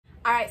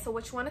All right, so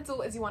what you want to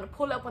do is you want to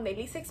pull up when they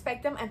least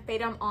expect them and fade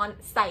them on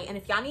site. And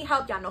if y'all need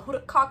help, y'all know who to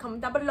call. Comment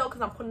down below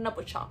because I'm pulling up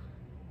with y'all.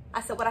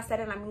 I said what I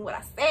said and I mean what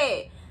I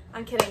said.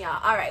 I'm kidding,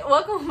 y'all. All right,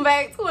 welcome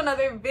back to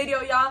another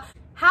video, y'all.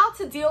 How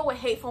to deal with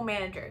hateful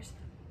managers.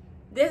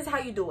 This is how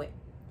you do it.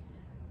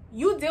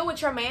 You deal with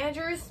your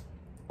managers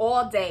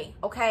all day,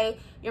 okay?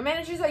 Your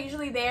managers are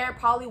usually there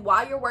probably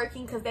while you're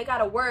working because they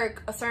gotta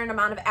work a certain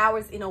amount of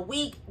hours in a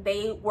week.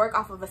 They work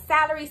off of a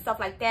salary, stuff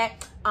like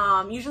that.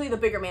 Usually the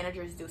bigger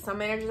managers do. Some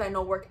managers I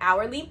know work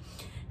hourly.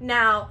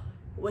 Now,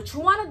 what you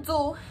wanna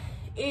do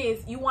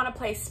is you wanna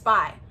play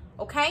spy,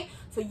 okay?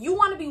 So you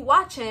wanna be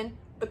watching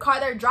the car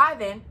they're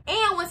driving,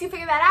 and once you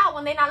figure that out,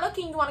 when they're not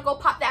looking, you wanna go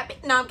pop that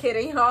bit. No, I'm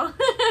kidding, y'all.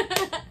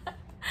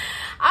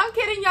 I'm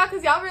kidding, y'all,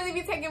 because y'all really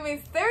be taking me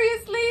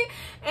seriously,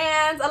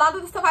 and a lot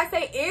of the stuff I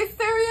say is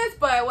serious,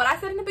 but what I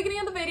said in the beginning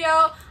of the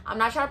video, I'm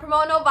not trying to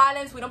promote no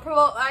violence. We don't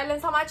promote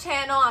violence on my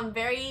channel. I'm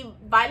very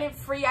violent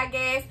free, I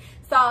guess,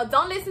 so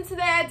don't listen to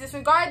that,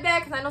 disregard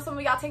that, because I know some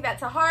of y'all take that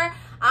to heart.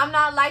 I'm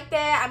not like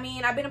that. I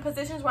mean, I've been in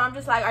positions where I'm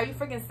just like, are you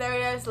freaking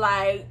serious?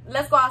 Like,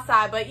 let's go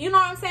outside. But you know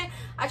what I'm saying?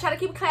 I try to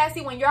keep it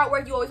classy. When you're at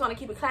work, you always want to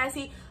keep it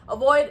classy.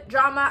 Avoid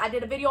drama. I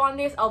did a video on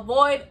this.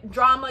 Avoid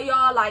drama,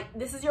 y'all. Like,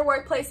 this is your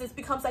workplace. This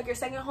becomes like your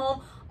second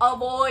home.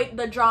 Avoid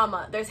the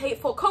drama. There's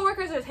hateful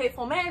coworkers. There's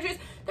hateful managers.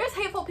 There's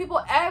hateful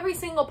people every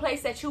single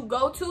place that you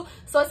go to.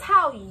 So it's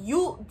how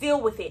you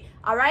deal with it,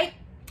 all right?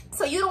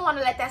 So you don't want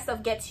to let that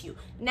stuff get to you.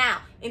 Now,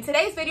 in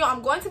today's video,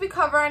 I'm going to be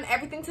covering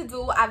everything to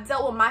do. I've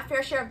dealt with my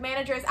fair share of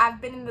managers. I've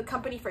been in the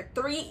company for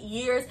 3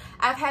 years.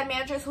 I've had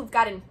managers who've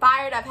gotten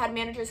fired. I've had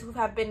managers who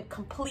have been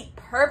complete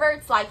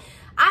perverts. Like,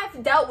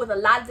 I've dealt with a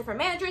lot of different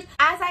managers.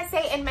 As I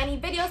say in many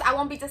videos, I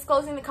won't be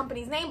disclosing the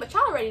company's name, but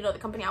y'all already know the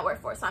company I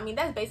work for. So, I mean,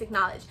 that's basic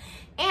knowledge.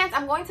 And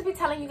I'm going to be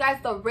telling you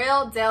guys the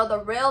real deal, the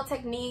real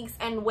techniques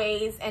and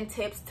ways and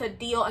tips to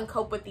deal and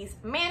cope with these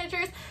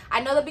managers.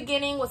 I know the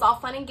beginning was all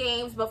fun and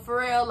games, but for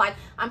real, like,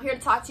 I'm here to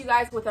talk to you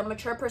guys with a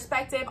mature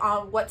perspective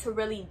on what to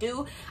really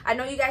do. I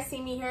know you guys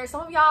see me here.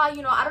 Some of y'all,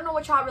 you know, I don't know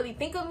what y'all really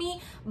think of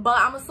me, but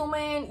I'm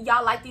assuming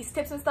y'all like these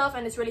tips and stuff,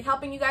 and it's really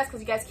helping you guys because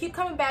you guys keep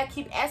coming back,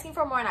 keep asking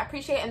for more, and I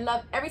appreciate and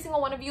love every single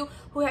one of you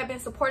who have been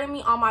supporting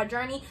me on my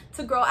journey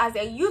to grow as a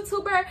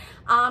YouTuber.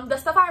 The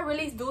stuff I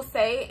really do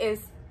say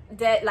is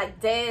dead,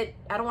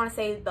 I don't want to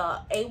say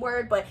the A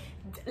word, but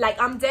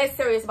like, I'm dead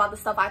serious about the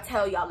stuff I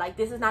tell y'all. Like,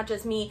 this is not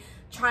just me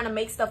trying to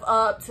make stuff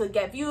up to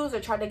get views or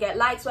try to get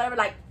likes, whatever.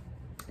 Like,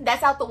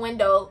 that's out the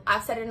window.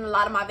 I've said it in a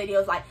lot of my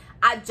videos. Like,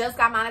 I just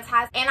got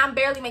monetized and I'm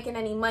barely making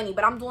any money,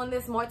 but I'm doing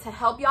this more to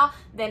help y'all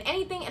than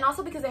anything, and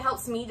also because it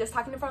helps me. Just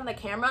talking in front of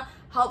the camera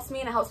helps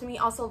me, and it helps me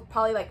also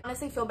probably, like,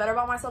 honestly feel better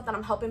about myself that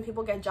I'm helping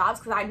people get jobs,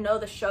 because I know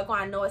the struggle.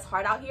 I know it's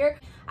hard out here.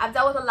 I've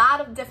dealt with a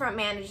lot of different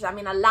managers. I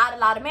mean, a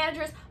lot of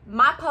managers.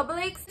 My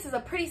Publix, this is a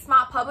pretty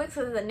small Publix,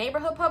 so this is a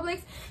neighborhood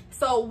Publix,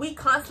 so we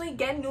constantly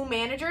get new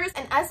managers,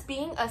 and us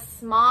being a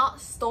small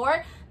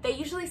store, they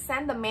usually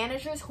send the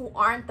managers who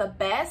aren't the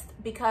best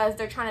because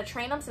they're trying to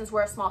train them. Since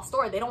we're a small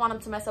store, they don't want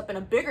them to mess up in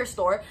a bigger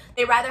store.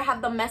 They rather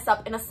have them mess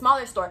up in a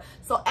smaller store.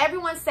 So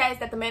everyone says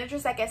that the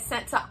managers that get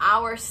sent to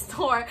our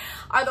store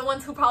are the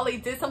ones who probably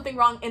did something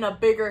wrong in a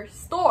bigger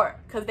store,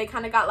 because they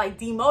kind of got like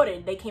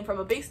demoted. They came from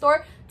a big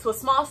store to a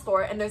small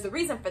store, and there's a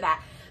reason for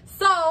that.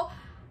 So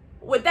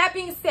with that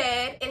being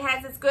said, it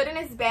has its good and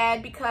its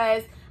bad,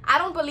 because I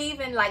don't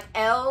believe in like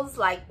L's.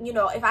 Like, you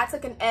know, if I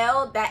took an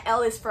L, that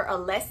L is for a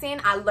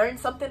lesson. I learned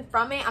something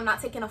from it. I'm not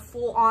taking a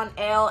full-on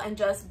L and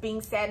just being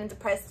sad and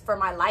depressed for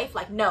my life.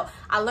 Like, no,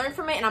 I learned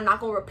from it, and I'm not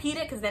going to repeat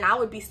it, because then I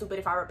would be stupid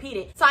if I repeat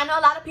it. So I know a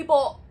lot of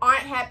people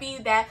aren't happy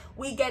that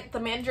we get the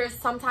managers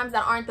sometimes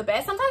that aren't the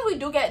best. Sometimes we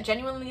do get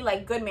genuinely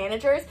like good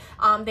managers.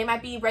 They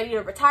might be ready to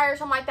retire or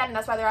something like that, and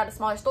that's why they're at a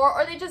smaller store,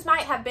 or they just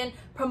might have been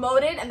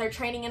promoted and they're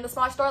training in the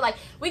smaller store. Like,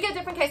 we get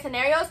different case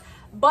scenarios.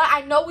 But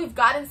I know we've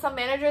gotten some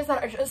managers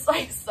that are just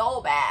like so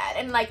bad,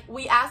 and like,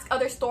 we ask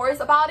other stores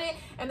about it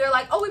and they're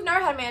like, oh, we've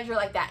never had a manager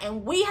like that.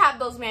 And we have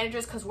those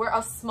managers because we're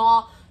a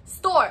small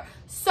store.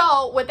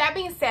 So with that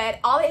being said,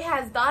 all it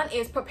has done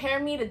is prepare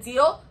me to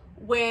deal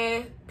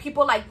with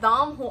people like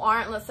them who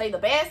aren't, let's say, the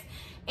best.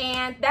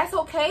 And that's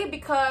okay,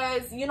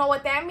 because you know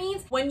what that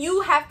means? When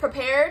you have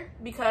prepared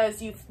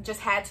because you've just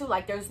had to,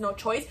 like, there's no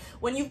choice.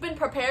 When you've been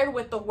prepared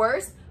with the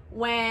worst,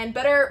 when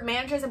better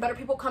managers and better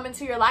people come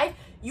into your life,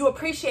 you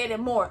appreciate it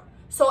more.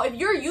 So if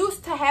you're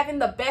used to having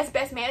the best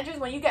managers,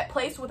 when you get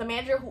placed with a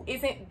manager who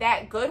isn't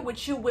that good,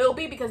 which you will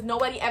be, because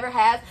nobody ever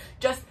has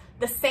just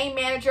the same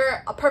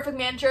manager, a perfect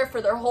manager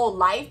for their whole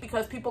life,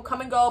 because people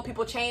come and go,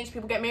 people change,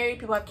 people get married,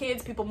 people have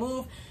kids, people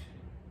move.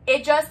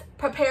 It just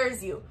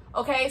prepares you,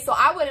 okay? So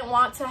I wouldn't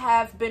want to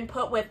have been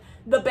put with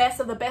the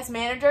best of the best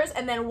managers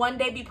and then one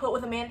day be put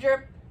with a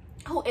manager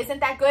who isn't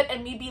that good,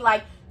 and me be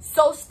like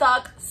so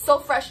stuck, so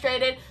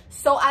frustrated,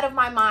 so out of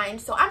my mind.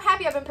 So I'm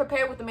happy I've been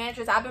prepared with the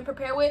managers I've been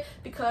prepared with,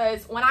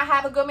 because when I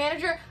have a good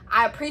manager,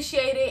 I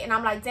appreciate it, and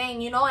I'm like,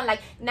 dang, you know, and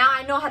like now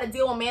I know how to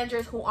deal with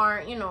managers who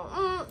aren't, you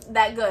know,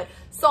 that good.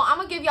 So I'm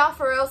gonna give y'all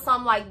for real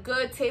some like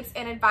good tips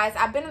and advice.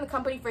 I've been in the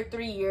company for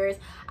 3 years.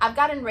 I've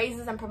gotten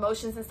raises and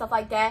promotions and stuff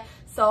like that.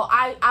 So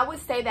I would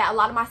say that a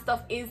lot of my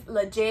stuff is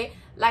legit.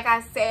 Like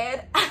I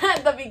said,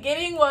 the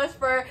beginning was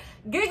for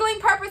giggling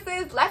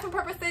purposes, laughing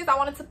purposes. I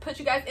wanted to put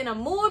you guys in a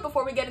mood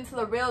before we get into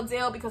the real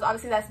deal, because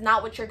obviously that's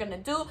not what you're gonna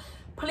do.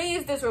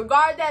 Please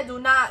disregard that. Do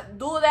not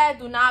do that.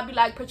 Do not be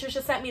like,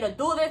 Patricia sent me to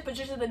do this.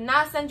 Patricia did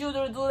not send you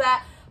to do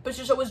that.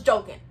 Patricia was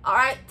joking. All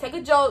right, take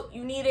a joke.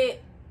 You need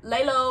it.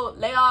 Lay low,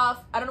 lay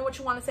off. I don't know what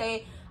you want to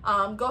say.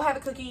 Go have a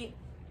cookie.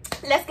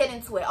 Let's get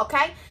into it,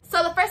 okay?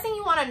 So the first thing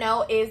you want to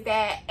know is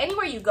that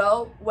anywhere you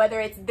go, whether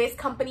it's this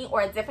company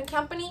or a different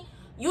company,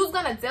 you're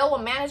gonna deal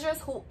with managers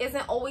who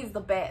isn't always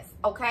the best,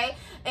 okay?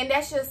 And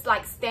that's just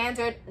like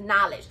standard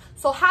knowledge.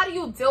 So how do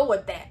you deal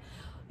with that?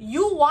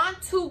 You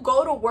want to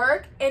go to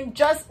work and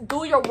just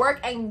do your work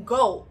and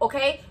go,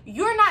 okay?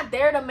 You're not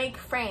there to make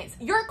friends.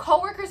 Your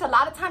coworkers a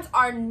lot of times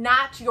are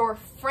not your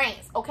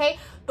friends, okay?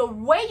 The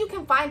way you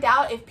can find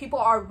out if people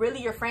are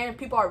really your friend, if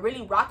people are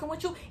really rocking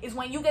with you, is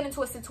when you get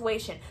into a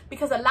situation.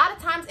 Because a lot of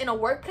times in a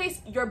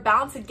workplace, you're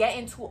bound to get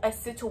into a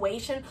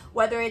situation,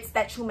 whether it's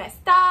that you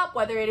messed up,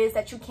 whether it is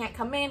that you can't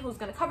come in, who's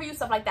gonna cover you,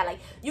 stuff like that. Like,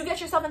 you get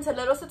yourself into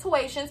little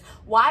situations.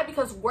 Why?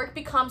 Because work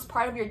becomes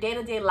part of your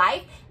day-to-day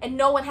life, and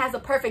no one has a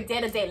perfect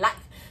day-to-day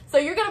life. So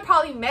you're gonna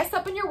probably mess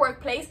up in your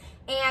workplace,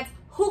 and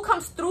who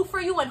comes through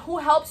for you and who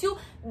helps you,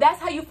 that's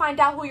how you find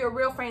out who your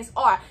real friends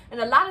are. And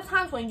a lot of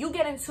times when you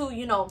get into,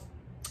 you know,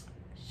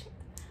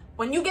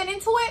 when you get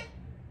into it,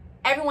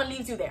 everyone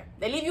leaves you there.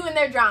 They leave you in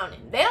there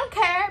drowning. They don't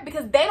care,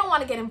 because they don't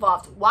want to get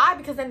involved. Why?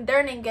 Because then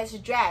their name gets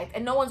dragged,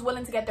 and no one's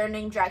willing to get their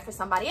name dragged for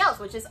somebody else,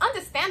 which is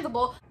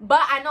understandable.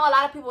 But I know a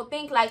lot of people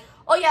think like,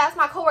 oh yeah, that's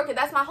my coworker,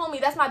 that's my homie,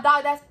 that's my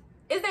dog.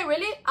 Is they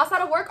really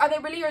outside of work? Are they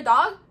really your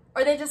dog?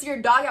 Or are they just your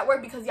dog at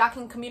work because y'all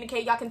can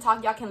communicate, y'all can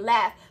talk, y'all can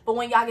laugh, but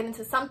when y'all get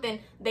into something,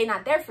 they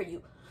not there for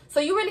you? So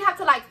you really have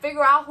to like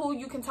figure out who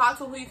you can talk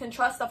to, who you can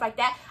trust, stuff like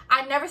that.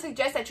 I never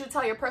suggest that you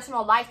tell your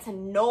personal life to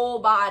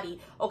nobody,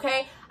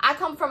 okay? I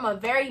come from a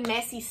very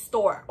messy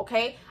store,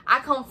 okay? I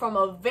come from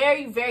a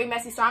very, very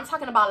messy store. I'm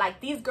talking about like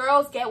these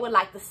girls get with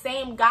like the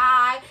same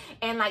guy,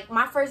 and like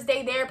my first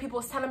day there, people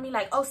was telling me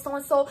like, oh,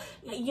 so-and-so,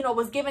 you know,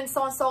 was giving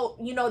so-and-so,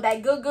 you know,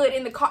 that good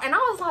in the car. And I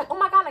was like, oh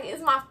my God, like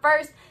it's my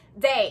first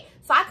day.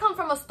 So I come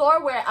from a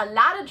store where a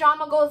lot of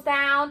drama goes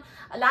down,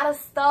 a lot of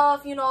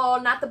stuff, you know,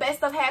 not the best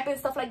stuff happens,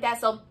 stuff like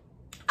that. So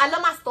I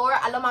love my store,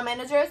 I love my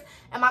managers,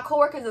 and my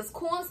coworkers is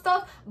cool and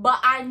stuff, but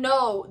I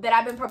know that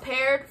I've been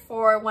prepared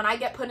for when I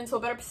get put into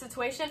a better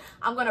situation,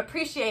 I'm going to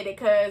appreciate it,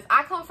 because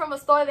I come from a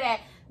store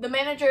that the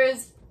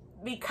managers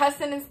be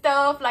cussing and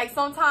stuff, like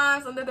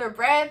sometimes under their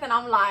breath, and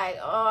I'm like,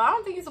 oh, I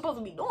don't think you're supposed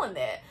to be doing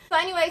that. So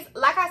anyways,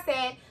 like I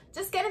said,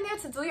 just get in there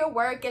to do your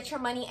work, get your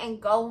money,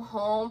 and go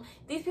home.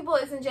 These people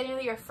isn't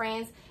genuinely your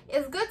friends.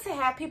 It's good to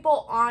have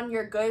people on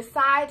your good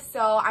side.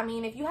 So, I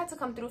mean, if you had to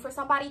come through for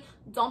somebody,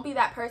 don't be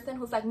that person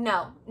who's like,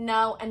 no,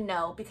 no, and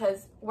no,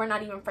 because we're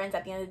not even friends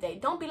at the end of the day.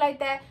 Don't be like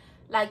that.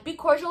 Like, be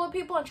cordial with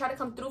people and try to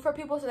come through for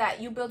people so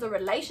that you build a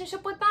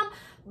relationship with them.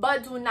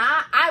 But do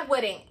not, I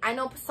wouldn't. I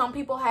know some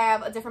people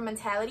have a different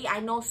mentality.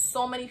 I know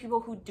so many people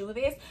who do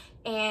this,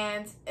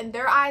 and in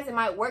their eyes, it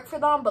might work for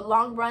them. But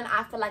long run,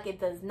 I feel like it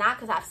does not,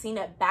 because I've seen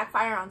it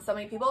backfire on so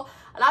many people.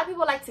 A lot of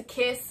people like to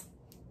kiss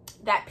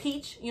that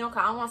peach, you know, cause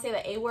I don't want to say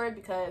the A word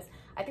because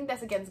I think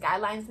that's against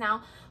guidelines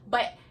now.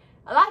 But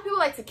a lot of people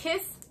like to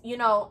kiss, you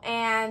know,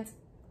 and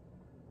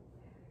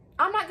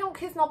I'm not going to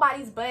kiss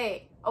nobody's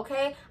butt.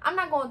 Okay, I'm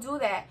not gonna do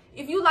that.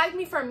 If you like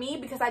me for me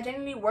because I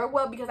genuinely work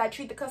well, because I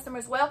treat the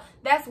customers well,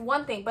 that's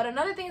one thing. But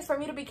another thing is for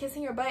me to be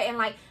kissing your butt, and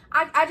like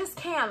I just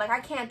can't. Like, I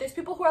can't. There's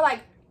people who are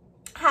like,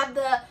 have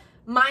the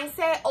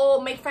mindset,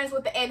 oh, make friends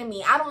with the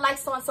enemy. I don't like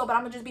so and so, but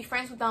I'm gonna just be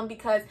friends with them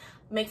because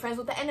make friends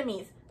with the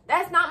enemies.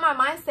 That's not my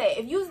mindset.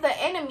 If you're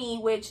the enemy,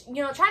 which,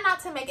 you know, try not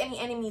to make any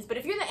enemies, but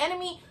if you're the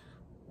enemy,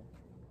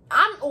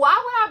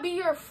 why would I be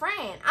your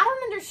friend? I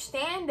don't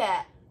understand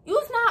that.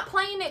 You's not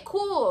playing it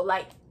cool.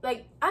 Like,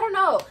 I don't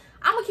know.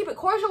 I'm gonna keep it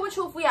cordial with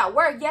you if we at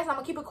work. Yes, I'm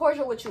gonna keep it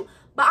cordial with you.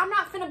 But I'm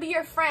not finna be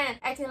your friend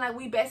acting like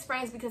we best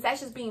friends, because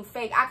that's just being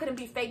fake. I couldn't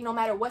be fake no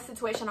matter what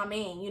situation I'm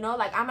in, you know?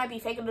 Like, I might be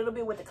fake a little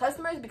bit with the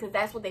customers because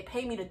that's what they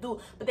pay me to do.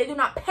 But they do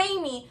not pay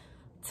me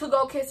to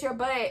go kiss your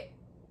butt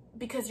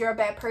because you're a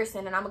bad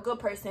person and I'm a good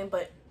person,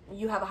 but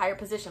you have a higher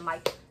position.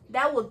 Like,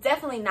 that will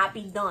definitely not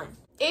be done.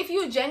 If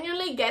you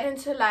genuinely get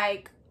into,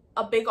 like,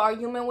 a big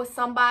argument with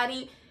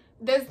somebody,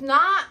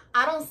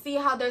 I don't see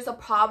how there's a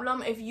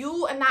problem. If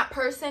you and that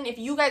person, if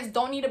you guys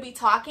don't need to be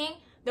talking,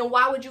 then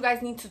why would you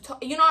guys need to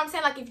talk? You know what I'm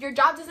saying? Like, if your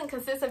job doesn't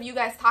consist of you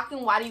guys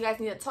talking, why do you guys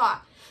need to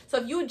talk? So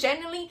if you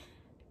genuinely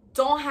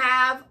don't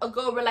have a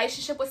good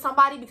relationship with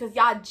somebody because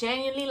y'all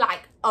genuinely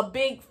like a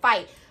big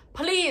fight,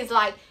 please,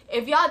 like,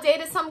 if y'all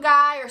dated some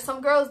guy or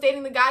some girl's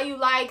dating the guy you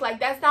like,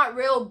 that's not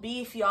real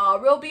beef, y'all.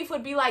 Real beef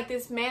would be like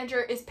this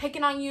manager is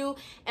picking on you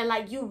and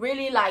like you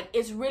really like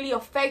it's really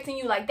affecting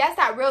you. Like, that's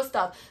not real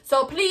stuff.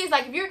 So please,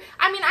 like, if you're,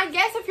 I mean, I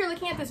guess if you're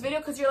looking at this video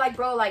because you're like,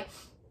 bro, like,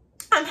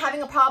 I'm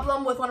having a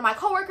problem with one of my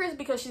coworkers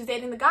because she's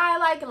dating the guy I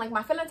like and like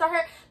my feelings are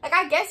hurt, like,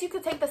 I guess you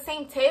could take the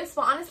same tips,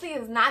 but honestly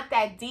it's not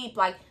that deep.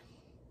 Like,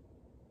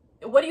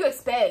 what do you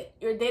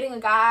expect? You're dating a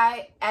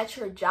guy at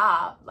your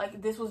job.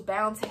 Like, this was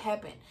bound to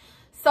happen.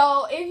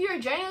 So if you're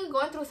genuinely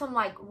going through some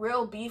like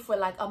real beef with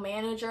like a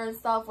manager and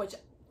stuff, which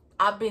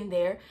I've been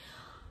there,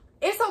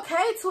 it's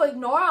okay to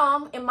ignore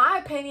them, in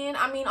my opinion.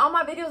 I mean, all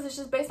my videos is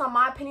just based on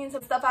my opinions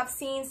of stuff I've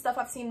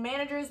seen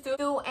managers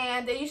do,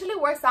 and it usually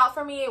works out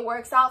for me. It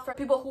works out for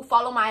people who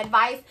follow my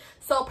advice.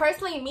 So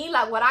personally, me,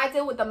 like, what I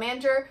did with the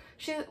manager,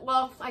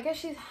 well, I guess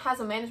she has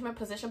a management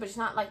position, but she's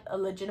not like a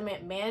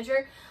legitimate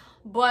manager.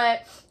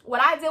 But what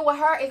I did with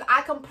her is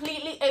I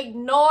completely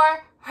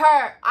ignore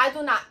her. I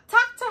do not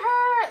talk to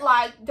her.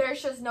 Like,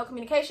 there's just no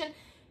communication.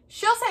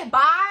 She'll say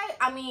bye.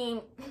 I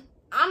mean,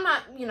 I'm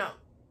not, you know,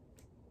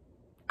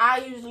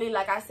 I usually,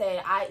 like I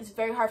said, it's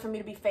very hard for me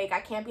to be fake.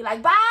 I can't be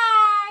like,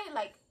 bye.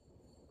 Like,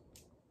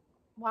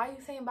 why are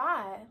you saying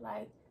bye?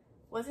 Like,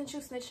 wasn't you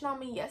snitching on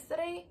me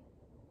yesterday?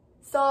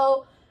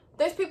 So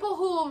there's people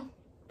who,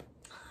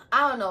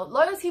 I don't know,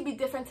 loyalty be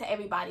different to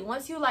everybody.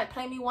 Once you like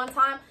play me one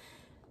time,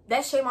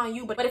 that's shame on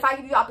you. But if I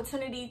give you the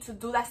opportunity to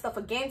do that stuff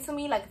again to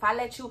me, like if I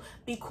let you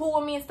be cool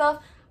with me and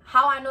stuff,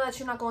 how I know that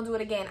you're not going to do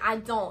it again? I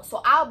don't.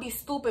 So I'll be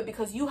stupid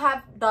because you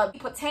have the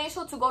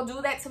potential to go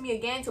do that to me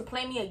again, to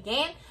play me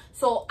again.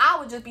 So I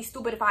would just be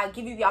stupid if I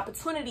give you the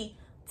opportunity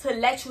to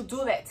let you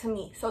do that to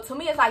me. So to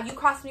me, it's like you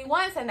crossed me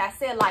once and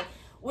that's it. Like,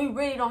 we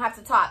really don't have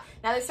to talk.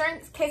 Now, there's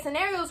certain case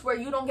scenarios where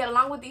you don't get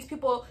along with these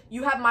people.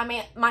 You have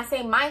my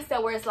same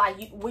mindset where it's like,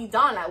 we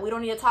done. Like, we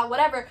don't need to talk,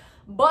 whatever.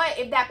 But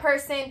if that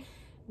person,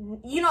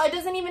 you know, it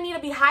doesn't even need to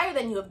be higher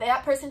than you. If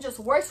that person just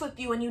works with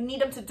you and you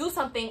need them to do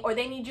something or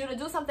they need you to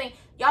do something,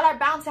 y'all are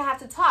bound to have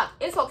to talk.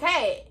 It's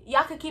okay.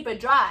 Y'all could keep it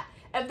dry.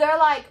 If they're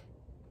like,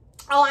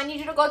 oh, I need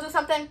you to go do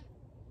something,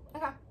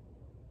 okay.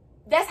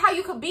 That's how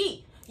you could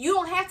be. You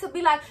don't have to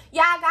be like,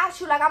 yeah, I got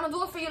you. Like, I'm going to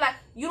do it for you. Like,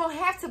 you don't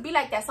have to be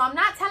like that. So I'm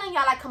not telling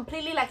y'all, like,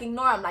 completely, like,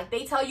 ignore them. Like,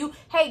 they tell you,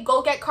 hey,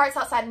 go get carts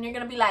outside. And you're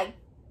going to be like,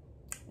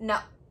 no.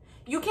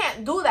 You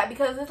can't do that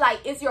because it's like,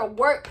 it's your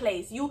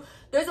workplace.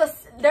 There's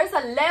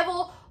a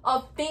level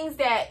of things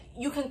that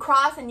you can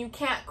cross and you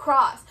can't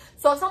cross.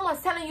 So if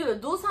someone's telling you to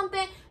do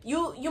something,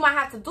 you might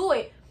have to do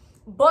it.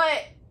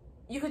 But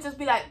you could just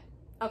be like,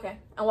 okay,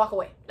 and walk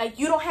away. Like,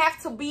 you don't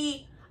have to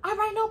be, all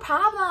right, no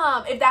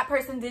problem. If that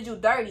person did you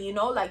dirty, you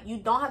know, like, you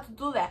don't have to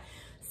do that.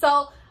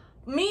 So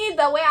me,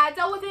 the way I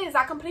dealt with it is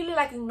I completely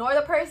like ignore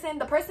the person.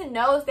 The person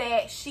knows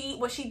that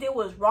what she did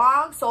was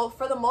wrong. So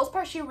for the most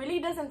part, she really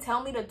doesn't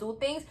tell me to do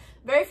things.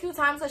 Very few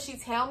times does she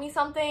tell me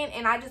something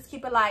and I just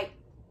keep it like,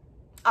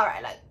 all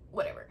right, like,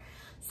 whatever.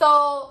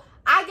 So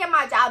I get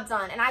my job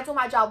done and I do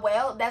my job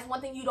well. That's one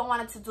thing you don't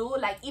want it to do.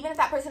 Like, even if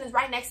that person is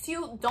right next to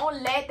you,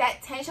 don't let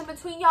that tension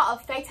between y'all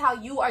affect how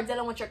you are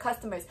dealing with your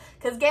customers.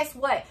 Because guess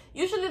what?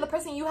 Usually the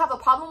person you have a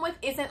problem with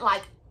isn't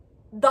like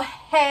the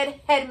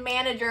head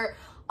manager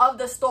of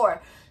the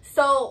store.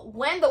 So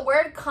when the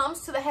word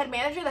comes to the head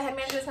manager is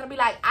going to be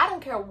like, I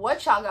don't care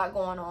what y'all got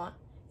going on.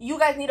 You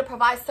guys need to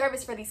provide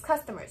service for these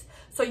customers.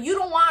 So you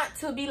don't want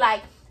to be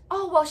like,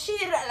 oh, well,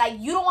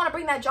 you don't want to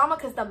bring that drama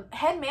because the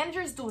head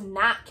managers do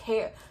not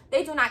care.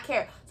 They do not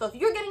care. So if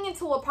you're getting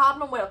into a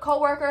problem with a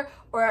coworker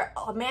or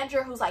a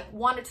manager who's like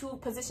 1 or 2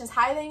 positions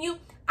higher than you,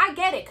 I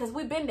get it because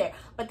we've been there.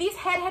 But these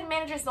head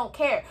managers don't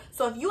care.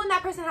 So if you and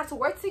that person have to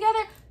work together,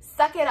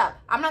 suck it up.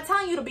 I'm not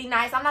telling you to be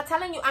nice. I'm not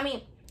telling you, I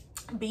mean,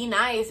 be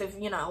nice if,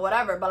 you know,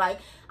 whatever. But like,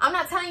 I'm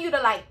not telling you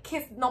to like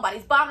kiss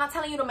nobody's butt. I'm not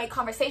telling you to make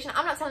conversation.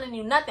 I'm not telling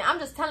you nothing. I'm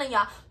just telling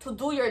y'all to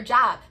do your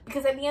job.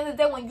 Because at the end of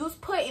the day, when you're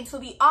put into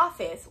the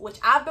office, which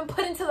I've been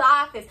put into the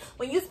office,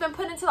 when you've been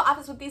put into the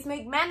office with these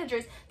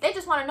managers, they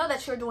just want to know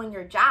that you're doing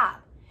your job.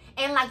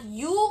 And like,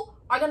 you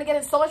are going to get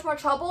in so much more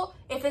trouble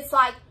if it's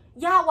like,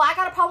 yeah, well, I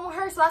got a problem with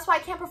her, so that's why I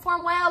can't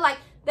perform well. Like,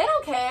 they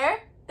don't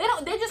care.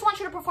 They just want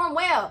you to perform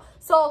well.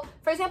 So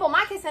for example,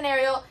 my case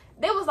scenario,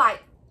 there was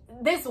like,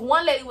 this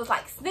one lady was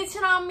like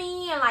snitching on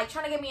me and like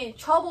trying to get me in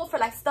trouble for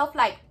like stuff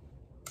like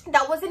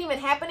that wasn't even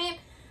happening,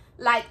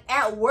 like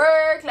at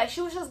work. Like, she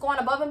was just going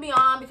above and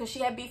beyond because she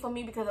had beef with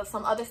me because of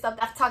some other stuff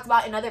that I've talked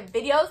about in other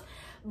videos.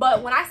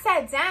 But when I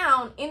sat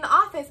down in the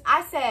office,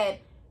 I said,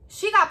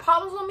 she got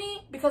problems with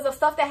me because of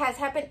stuff that has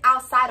happened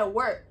outside of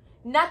work.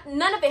 None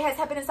of it has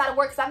happened inside of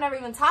work because I've never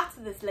even talked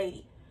to this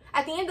lady.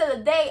 At the end of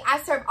the day, I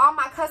serve all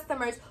my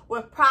customers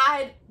with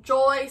pride,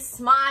 joy,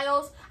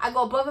 smiles. I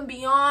go above and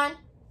beyond.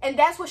 And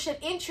that's what should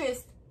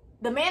interest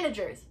the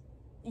managers.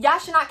 Y'all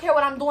should not care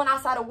what I'm doing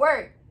outside of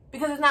work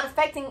because it's not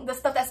affecting the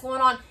stuff that's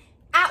going on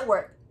at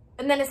work.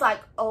 And then it's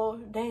like, oh,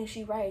 dang,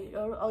 she right.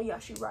 Oh yeah,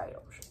 she right.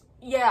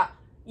 Yeah.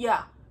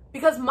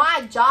 Because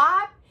my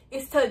job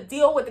is to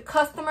deal with the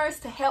customers,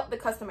 to help the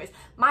customers.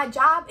 My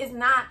job is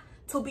not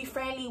to be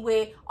friendly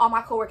with all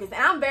my coworkers.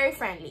 And I'm very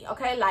friendly,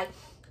 okay? Like,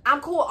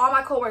 I'm cool with all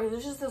my coworkers.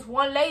 It's just this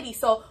one lady.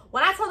 So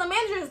when I told the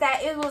managers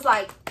that, it was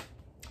like,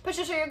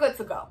 Patricia, you're good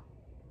to go.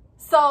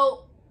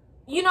 So,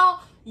 you know,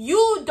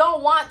 you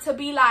don't want to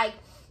be like,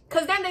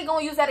 because then they're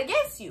going to use that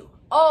against you.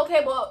 Oh,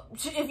 okay, well,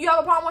 if you have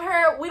a problem with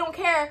her, we don't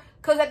care,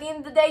 because at the end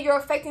of the day, you're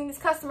affecting these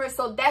customers,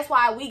 so that's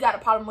why we got a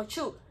problem with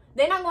you.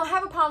 They're not going to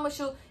have a problem with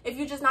you if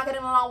you're just not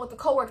getting along with the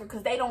coworker,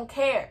 because they don't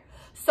care.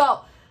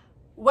 So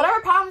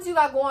whatever problems you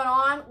got going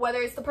on,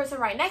 whether it's the person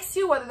right next to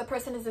you, whether the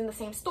person is in the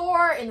same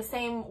store, in the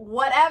same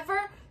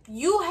whatever,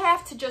 you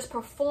have to just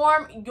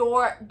perform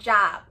your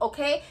job,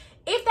 okay?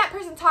 If that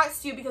person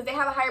talks to you because they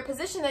have a higher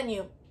position than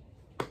you,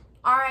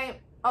 all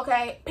right,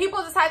 okay,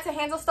 people decide to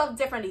handle stuff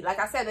differently. Like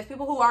I said, there's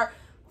people who are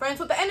friends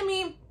with the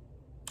enemy.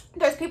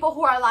 There's people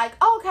who are like,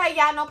 oh, okay,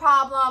 yeah, no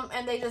problem,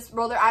 and they just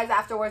roll their eyes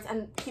afterwards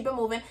and keep it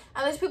moving.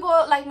 And there's people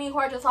like me who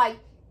are just like,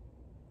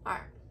 all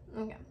right,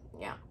 okay,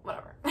 yeah,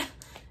 whatever.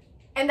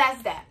 And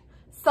that's that.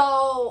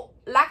 So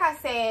like I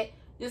said,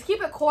 just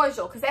keep it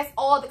cordial, because that's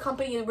all the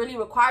company really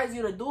requires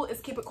you to do,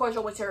 is keep it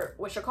cordial with your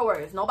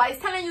coworkers. Nobody's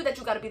telling you that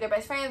you got to be their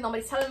best friends.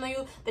 Nobody's telling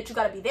you that you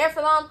got to be there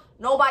for them.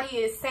 Nobody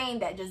is saying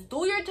that. Just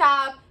do your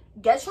job,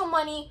 get your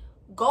money,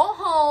 go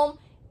home,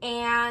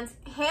 and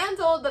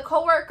handle the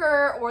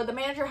coworker or the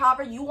manager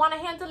however you want to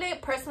handle it.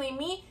 Personally,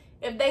 me,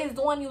 if they's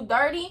doing you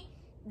dirty,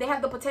 they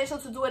have the potential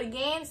to do it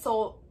again.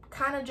 So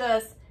kind of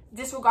just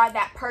disregard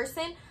that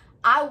person.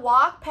 I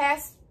walk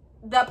past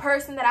the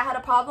person that I had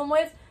a problem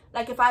with,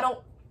 like if I don't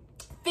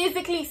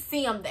physically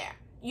see them there,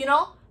 you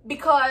know,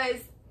 because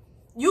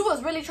you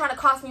was really trying to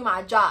cost me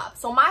my job.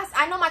 So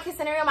I know my case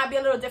scenario might be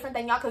a little different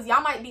than y'all, because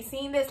y'all might be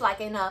seeing this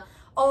like in a,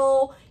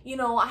 oh, you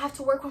know, I have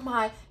to work with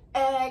my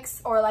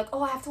ex, or like,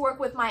 oh, I have to work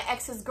with my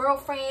ex's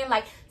girlfriend.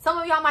 Like some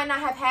of y'all might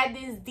not have had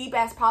these deep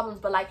ass problems,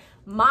 but like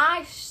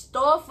my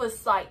stuff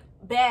was like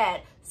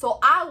bad. So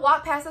I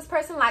walk past this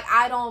person like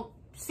I don't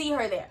see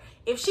her there.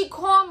 If she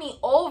called me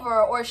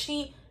over or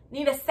she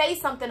need to say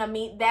something to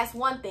me, that's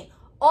one thing.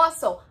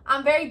 Also,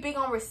 I'm very big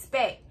on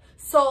respect.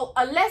 So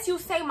unless you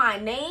say my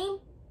name,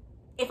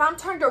 if I'm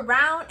turned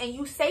around and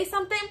you say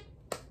something,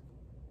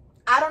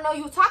 I don't know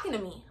you talking to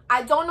me.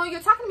 I don't know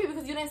you're talking to me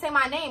because you didn't say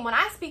my name. When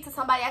I speak to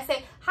somebody, I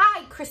say,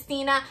 hi,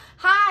 Christina,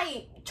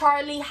 hi,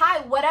 Charlie, hi,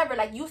 whatever.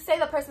 Like, you say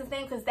the person's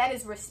name because that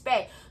is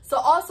respect. So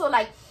also,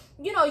 like,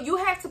 you know, you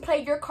have to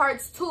play your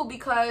cards too,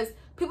 because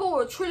people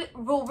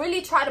will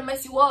really try to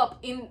mess you up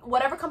in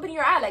whatever company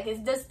you're at. Like,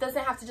 it just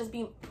doesn't have to just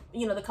be,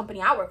 you know, the company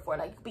I work for.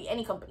 Like, it could be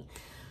any company.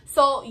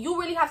 So you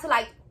really have to,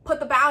 like, put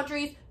the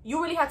boundaries.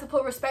 You really have to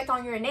put respect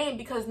on your name,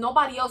 because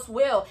nobody else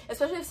will.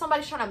 Especially if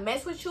somebody's trying to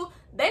mess with you,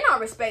 they're not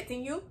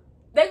respecting you.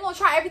 They're going to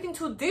try everything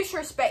to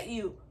disrespect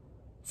you.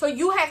 So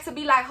you have to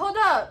be like, hold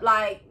up,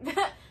 like,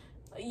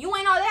 you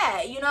ain't all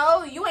that, you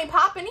know? You ain't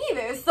popping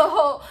either.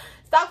 So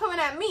stop coming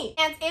at me.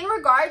 And in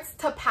regards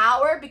to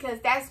power, because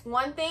that's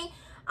one thing,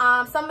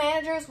 some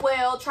managers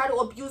will try to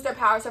abuse their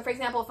power. So for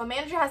example, if a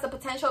manager has the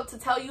potential to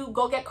tell you,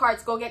 go get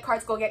cards, go get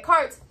cards, go get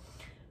cards,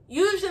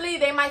 usually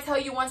they might tell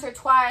you once or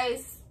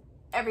twice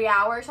every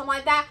hour or something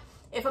like that.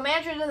 If a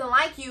manager doesn't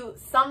like you,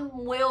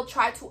 some will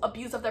try to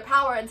abuse of their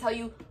power and tell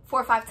you 4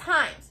 or 5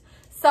 times.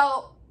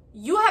 So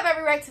you have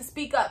every right to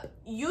speak up.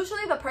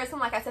 Usually the person,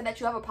 like I said, that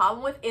you have a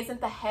problem with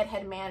isn't the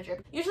head manager.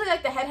 Usually,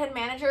 like, the head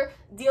manager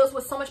deals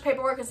with so much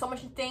paperwork and so much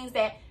things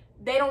that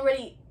they don't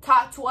really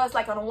talk to us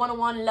like on a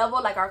one-on-one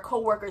level like our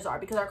coworkers are,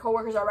 because our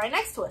coworkers are right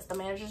next to us. The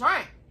managers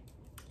aren't.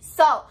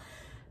 So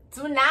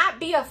do not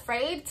be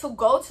afraid to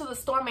go to the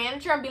store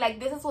manager and be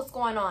like, this is what's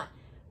going on.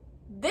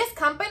 This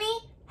company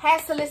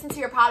has to listen to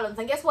your problems.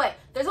 And guess what?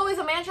 There's always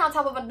a manager on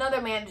top of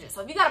another manager. So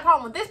if you got a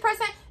problem with this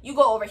person, you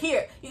go over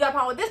here. You got a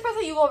problem with this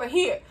person, you go over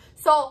here.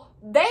 So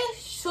they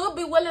should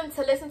be willing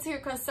to listen to your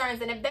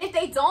concerns. And if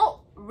they don't,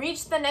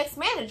 reach the next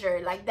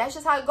manager. Like, that's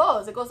just how it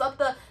goes. It goes up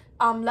the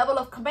level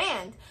of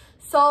command.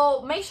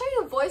 So make sure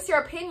you voice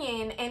your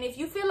opinion. And if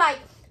you feel like,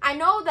 I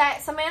know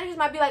that some managers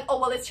might be like, oh,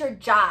 well, it's your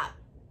job.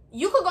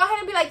 You could go ahead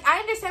and be like, I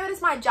understand that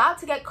it's my job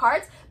to get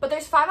cards, but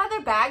there's 5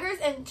 other baggers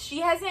and she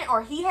hasn't,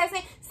 or he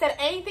hasn't said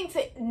anything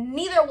to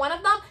neither one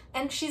of them,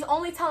 and she's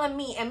only telling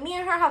me, and me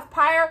and her have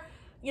prior,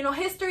 you know,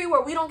 history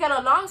where we don't get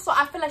along, so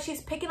I feel like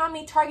she's picking on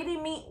me,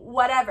 targeting me,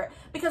 whatever.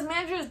 Because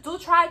managers do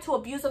try to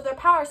abuse of their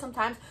power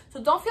sometimes,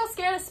 so don't feel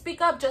scared to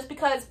speak up just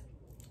because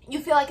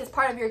you feel like it's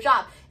part of your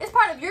job. It's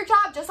part of your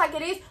job just like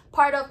it is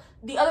part of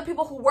the other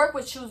people who work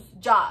with you's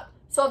job.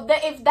 So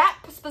if that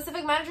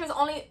specific manager is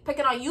only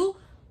picking on you,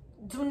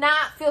 do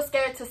not feel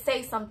scared to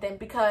say something,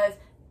 because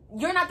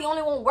you're not the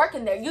only one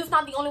working there. You're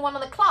not the only one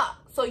on the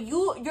clock. So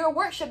your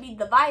work should be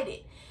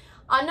divided.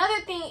 Another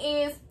thing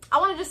is, I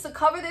wanted just to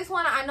cover this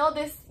one. I know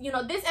this, you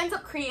know, this ends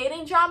up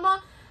creating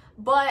drama,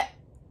 but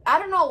I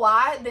don't know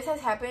why this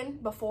has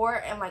happened before,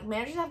 and like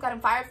managers have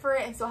gotten fired for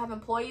it and still have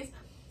employees.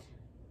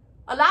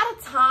 A lot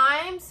of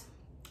times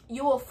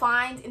you will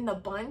find in the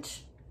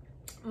bunch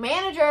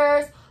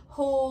managers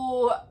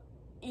who,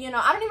 you know,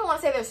 I don't even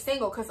want to say they're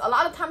single, because a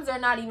lot of times they're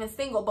not even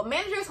single, but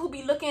managers who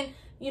be looking,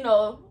 you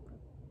know,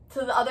 to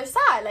the other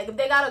side. Like, if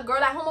they got a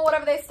girl at home or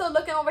whatever, they still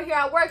looking over here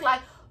at work like,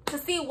 to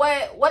see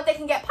what they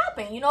can get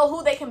popping, you know,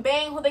 who they can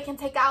bang, who they can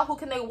take out, who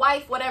can they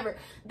wife, whatever.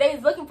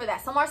 They's looking for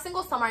that. Some are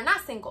single, some are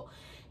not single.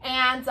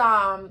 And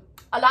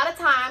a lot of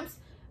times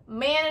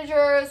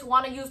managers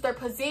want to use their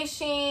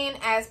position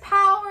as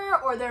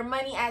power, or their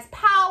money as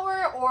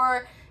power,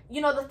 or,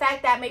 you know, the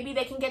fact that maybe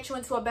they can get you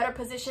into a better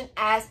position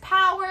as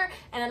power.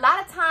 And a lot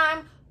of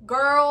time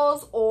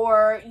girls,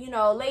 or, you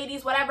know,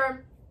 ladies,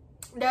 whatever,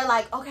 they're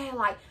like, okay,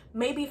 like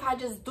maybe if I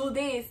just do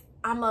this,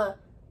 I'ma,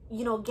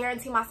 you know,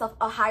 guarantee myself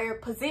a higher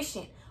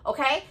position.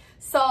 Okay,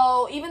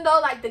 so even though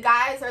like the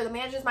guys or the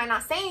managers might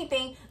not say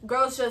anything,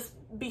 girls just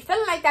be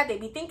feeling like that, they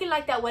be thinking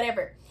like that,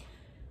 whatever.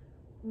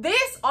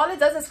 This, all it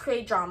does is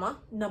create drama,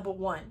 number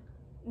one.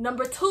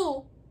 Number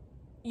two,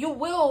 you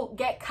will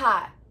get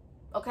caught.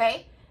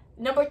 Okay,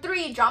 number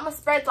three, drama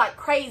spreads like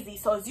crazy.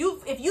 So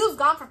if you've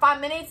gone for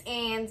 5 minutes,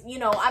 and, you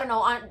know, I don't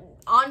know,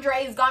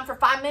 Andre's gone for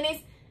 5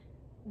 minutes,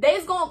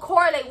 they's gonna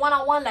correlate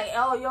one-on-one, like,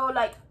 oh, yo,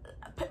 like,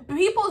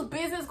 people's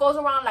business goes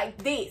around like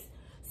this.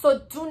 So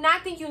do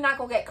not think you're not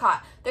gonna get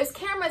caught. There's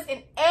cameras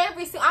in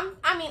every single,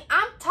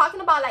 I'm talking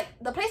about like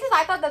the places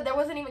I thought that there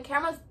wasn't even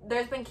cameras,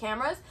 there's been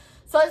cameras.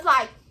 So it's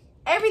like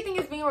everything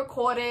is being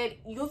recorded.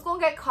 You're gonna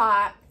get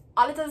caught.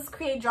 All it does is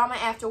create drama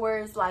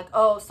afterwards, like,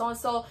 oh,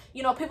 so-and-so,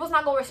 you know, people's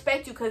not gonna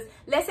respect you, because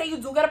let's say you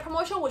do get a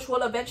promotion, which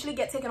will eventually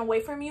get taken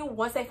away from you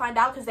once they find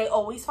out, because they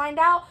always find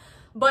out.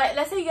 But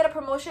let's say you get a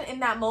promotion, in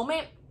that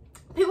moment,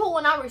 people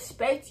will not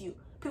respect you.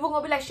 People are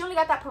gonna be like, she only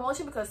got that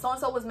promotion because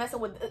so-and-so was messing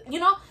with, you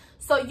know?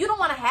 So you don't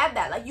want to have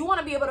that. Like, you want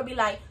to be able to be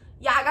like,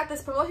 yeah, I got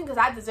this promotion because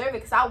I deserve it,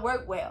 because I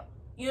work well,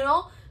 you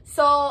know?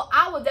 So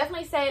I would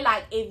definitely say,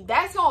 like, if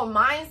that's your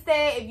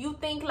mindset, if you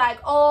think like,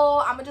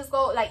 oh, I'm gonna just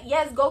go, like,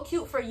 yes, go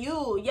cute for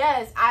you.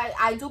 Yes,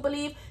 I do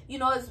believe, you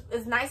know,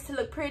 it's nice to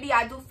look pretty.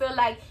 I do feel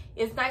like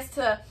it's nice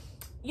to,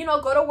 you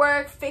know, go to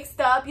work fixed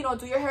up, you know,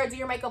 do your hair, do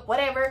your makeup,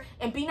 whatever,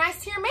 and be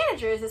nice to your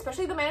managers,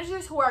 especially the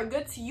managers who are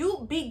good to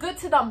you. Be good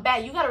to them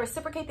back. You got to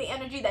reciprocate the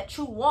energy that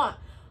you want.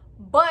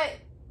 But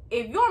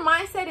if your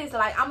mindset is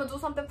like, I'm gonna do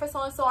something for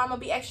so-and-so, I'm gonna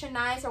be extra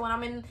nice, or when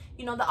I'm in,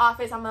 you know, the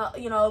office, I'm gonna,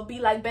 you know, be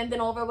like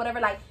bending over, whatever,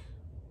 like,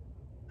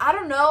 I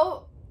don't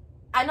know.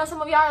 I know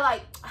some of y'all are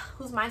like,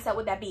 whose mindset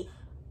would that be?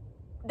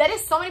 That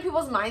is so many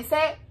people's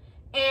mindset,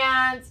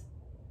 and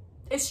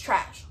it's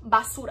trash.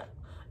 Basura.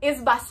 It's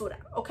basura,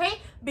 okay?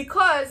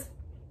 Because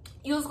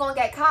you's gonna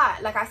get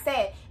caught, like I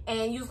said,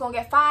 and you's gonna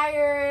get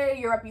fired,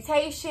 your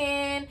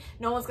reputation,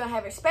 no one's gonna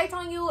have respect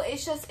on you.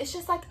 It's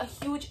just like a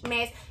huge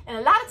mess. And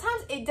a lot of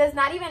times it does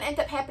not even end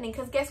up happening,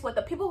 because guess what?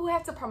 The people who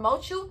have to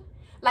promote you,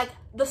 like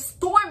the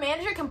store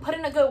manager, can put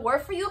in a good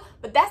word for you,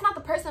 but that's not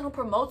the person who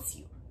promotes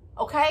you,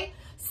 okay?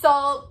 So,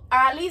 or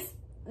at least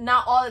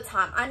not all the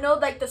time. I know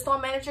like the store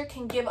manager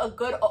can give a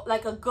good,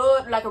 like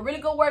a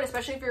really good word,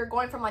 especially if you're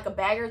going from like a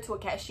bagger to a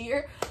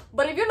cashier.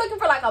 But if you're looking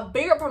for like a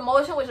bigger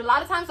promotion, which a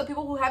lot of times the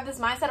people who have this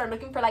mindset are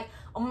looking for like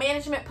a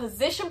management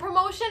position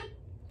promotion,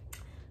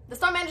 the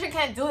store manager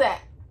can't do that,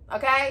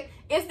 okay?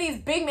 It's these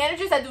big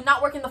managers that do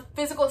not work in the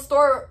physical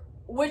store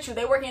with you.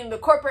 They work in the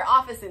corporate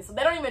offices, so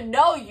they don't even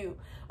know you,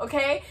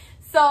 okay?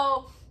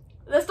 So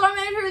the store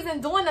manager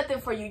isn't doing nothing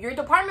for you. Your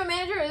department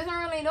manager isn't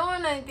really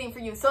doing anything for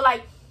you. So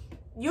like,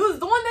 you's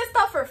doing this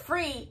stuff for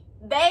free.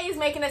 They's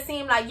making it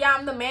seem like, yeah,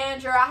 I'm the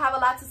manager, I have a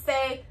lot to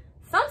say.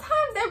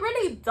 Sometimes they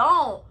really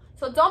don't.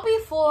 So don't be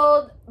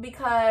fooled,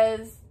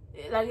 because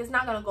like it's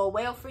not gonna go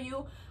well for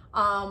you.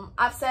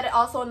 I've said it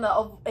also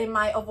in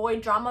my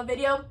avoid drama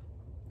video.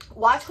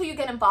 Watch who you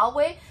get involved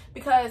with,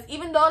 because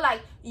even though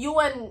like you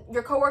and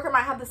your coworker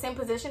might have the same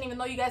position, even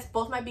though you guys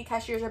both might be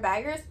cashiers or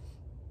baggers,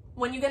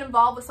 when you get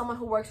involved with someone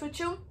who works with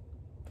you,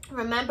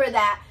 remember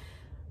that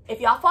if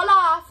y'all fall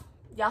off,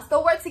 y'all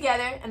still work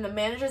together, and the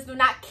managers do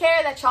not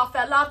care that y'all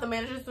fell off. The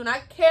managers do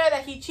not care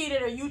that he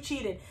cheated or you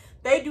cheated.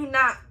 They do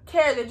not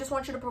care. They just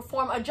want you to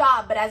perform a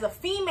job. But as a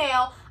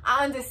female,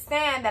 I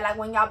understand that like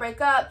when y'all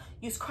break up,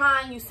 you's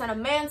crying, you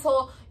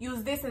sentimental,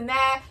 you's this and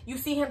that, you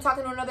see him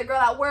talking to another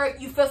girl at work,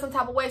 you feel some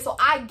type of way. So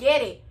I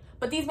get it.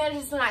 But these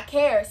managers do not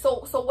care.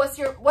 So what's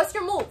your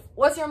move?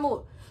 What's your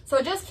move?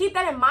 So just keep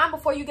that in mind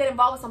before you get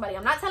involved with somebody.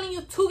 I'm not telling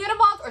you to get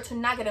involved or to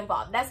not get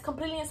involved. That's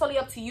completely and solely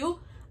up to you.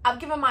 I've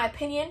given my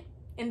opinion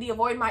in the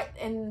avoid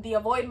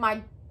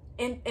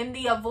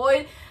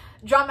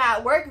drama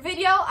at work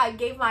video. I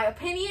gave my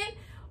opinion,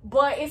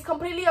 but it's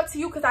completely up to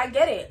you, because I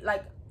get it.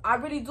 Like, I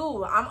really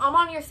do. I'm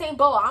on your same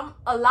boat.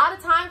 A lot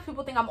of times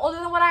people think I'm older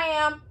than what I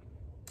am.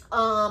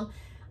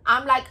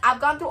 I'm like,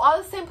 I've gone through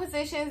all the same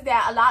positions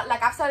that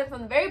like I've started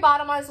from the very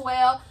bottom as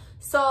well.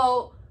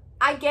 So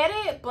I get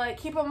it, but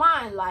keep in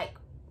mind, like,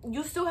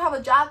 you still have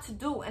a job to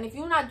do. And if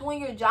you're not doing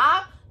your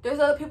job, there's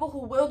other people who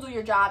will do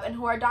your job and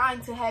who are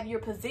dying to have your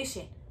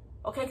position.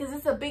 Okay, because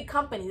it's a big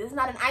company. This is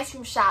not an ice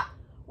cream shop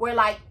where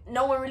like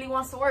no one really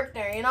wants to work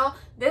there, you know?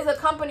 There's a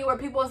company where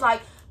people is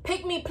like,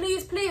 pick me,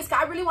 please, please.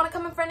 I really want to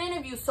come in for an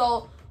interview.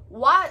 So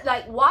watch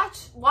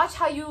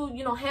how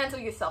you handle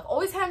yourself.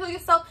 Always handle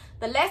yourself.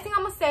 The last thing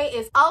I'm gonna say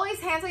is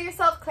always handle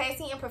yourself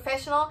classy and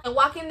professional, and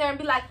walk in there and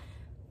be like,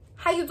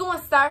 how you doing,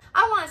 sir?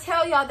 I want to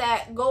tell y'all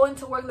that go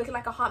into work looking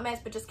like a hot mess,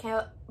 but just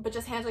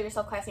handle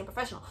yourself classy and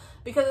professional.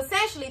 Because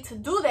essentially, to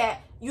do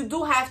that, you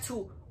do have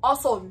to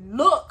also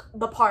look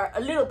the part a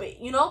little bit,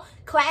 you know?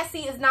 Classy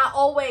is not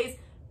always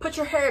put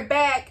your hair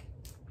back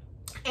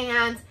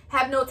and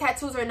have no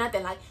tattoos or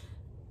nothing. Like,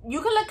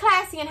 you can look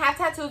classy and have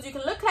tattoos. You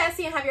can look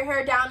classy and have your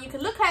hair down. You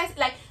can look classy.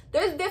 Like,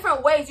 there's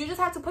different ways. You just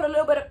have to put a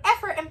little bit of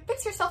effort and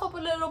fix yourself up a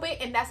little bit,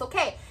 and that's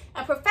okay.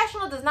 And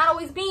professional does not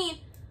always mean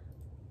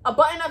a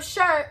button-up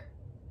shirt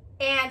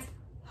and,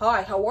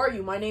 hi, how are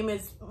you? My name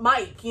is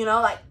Mike. You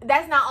know, like,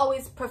 that's not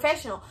always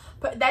professional.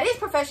 But that is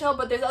professional,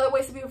 but there's other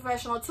ways to be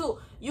professional too.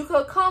 You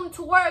could come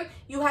to work,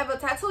 you have a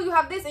tattoo, you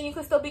have this, and you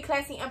could still be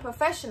classy and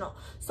professional.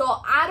 So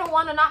I don't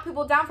want to knock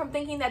people down from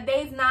thinking that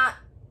they's not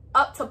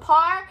up to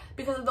par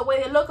because of the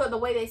way they look or the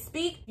way they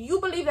speak. You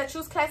believe that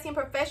you's classy and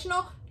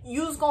professional,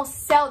 you's gonna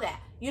sell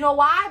that. You know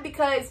why?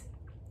 Because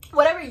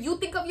whatever you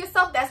think of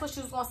yourself, that's what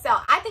you's gonna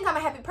sell. I think I'm a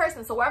happy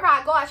person, so wherever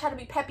I go, I try to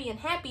be peppy and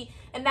happy,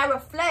 and that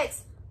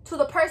reflects to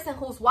the person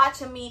who's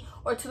watching me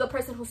or to the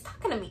person who's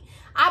talking to me.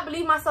 I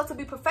believe myself to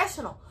be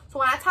professional. So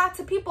when I talk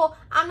to people,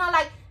 I'm not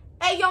like,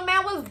 hey, yo,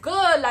 man, what's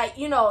good? Like,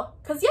 you know,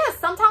 because, yes,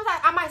 sometimes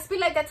I might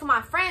speak like that to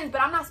my friends, but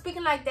I'm not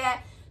speaking like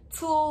that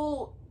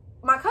to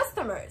my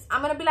customers.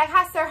 I'm going to be like,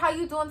 hi, sir, how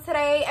you doing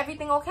today?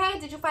 Everything okay?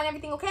 Did you find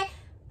everything okay?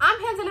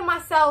 I'm handling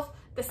myself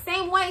the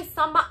same way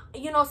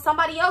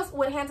somebody else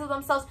would handle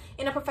themselves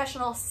in a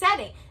professional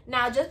setting.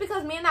 Now, just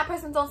because me and that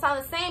person don't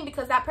sound the same,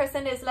 because that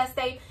person is, let's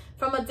say,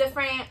 from a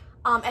different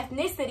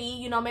ethnicity,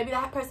 you know, maybe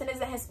that person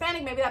isn't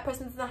Hispanic, maybe that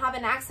person doesn't have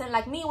an accent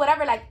like me,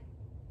 whatever, like,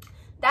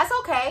 that's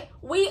okay.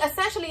 We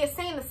essentially are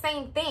saying the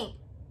same thing.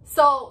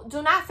 So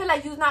do not feel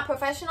like you're not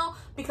professional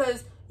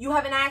because you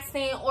have an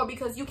accent or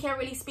because you can't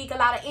really speak a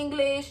lot of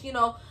English, you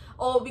know,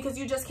 or because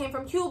you just came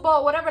from Cuba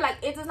or whatever. Like,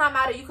 it does not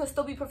matter. You can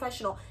still be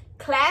professional.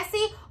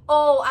 Classy?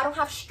 Oh, I don't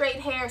have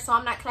straight hair, so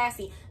I'm not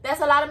classy. That's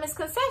a lot of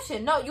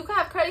misconception. No, you can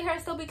have curly hair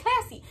and still be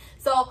classy.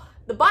 So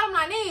the bottom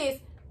line is,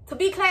 to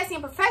be classy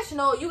and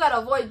professional, you gotta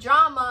avoid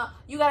drama.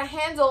 You gotta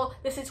handle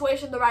the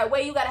situation the right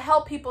way. You gotta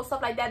help people,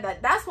 stuff like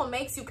that. That's what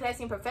makes you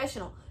classy and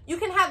professional. You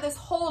can have this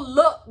whole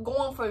look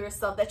going for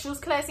yourself that you's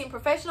classy and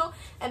professional,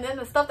 and then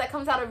the stuff that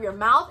comes out of your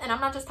mouth, and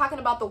I'm not just talking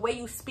about the way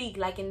you speak,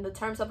 like in the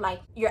terms of like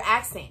your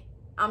accent.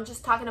 I'm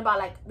just talking about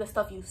like the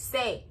stuff you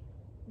say.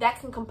 That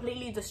can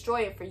completely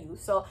destroy it for you.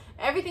 So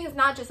everything is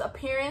not just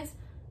appearance.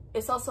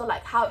 It's also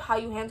like how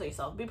you handle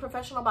yourself. Be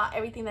professional about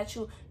everything that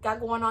you got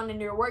going on in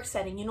your work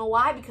setting. You know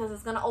why? Because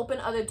it's going to open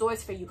other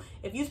doors for you.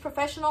 If you're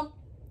professional,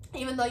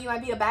 even though you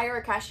might be a bagger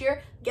or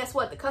cashier, guess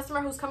what? The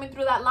customer who's coming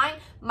through that line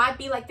might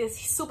be like this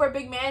super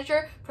big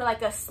manager for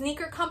like a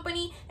sneaker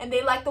company, and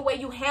they like the way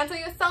you handle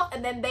yourself,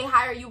 and then they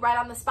hire you right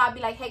on the spot,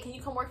 be like, hey, can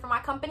you come work for my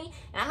company?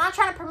 And I'm not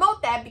trying to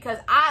promote that because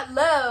I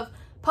love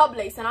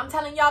Publix, and I'm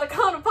telling y'all to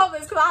come to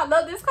Publix because I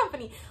love this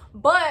company.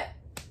 But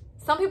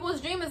some people's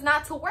dream is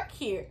not to work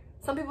here.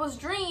 Some people's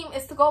dream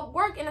is to go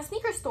work in a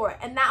sneaker store,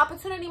 and that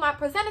opportunity might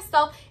present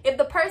itself if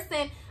the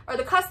person or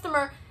the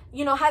customer,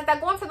 you know, has that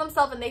going for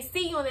themselves, and they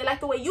see you and they like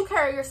the way you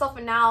carry yourself,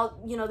 and now,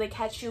 you know, they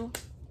catch you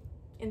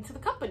into the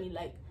company.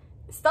 Like,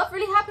 stuff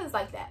really happens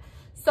like that.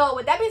 So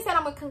with that being said,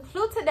 I'm going to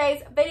conclude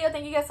today's video.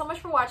 Thank you guys so much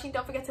for watching.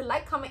 Don't forget to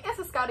like, comment, and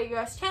subscribe to your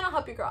girl's channel.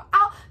 Help your girl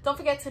out. Don't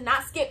forget to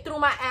not skip through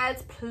my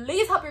ads.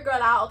 Please help your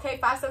girl out, okay?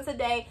 5 cents a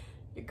day.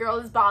 Your girl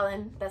is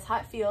balling. That's how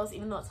it feels,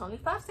 even though it's only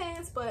 5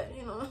 cents, but,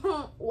 you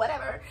know,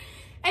 whatever.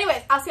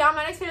 Anyways, I'll see y'all in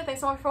my next video.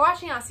 Thanks so much for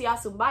watching. I'll see y'all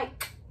soon. Bye.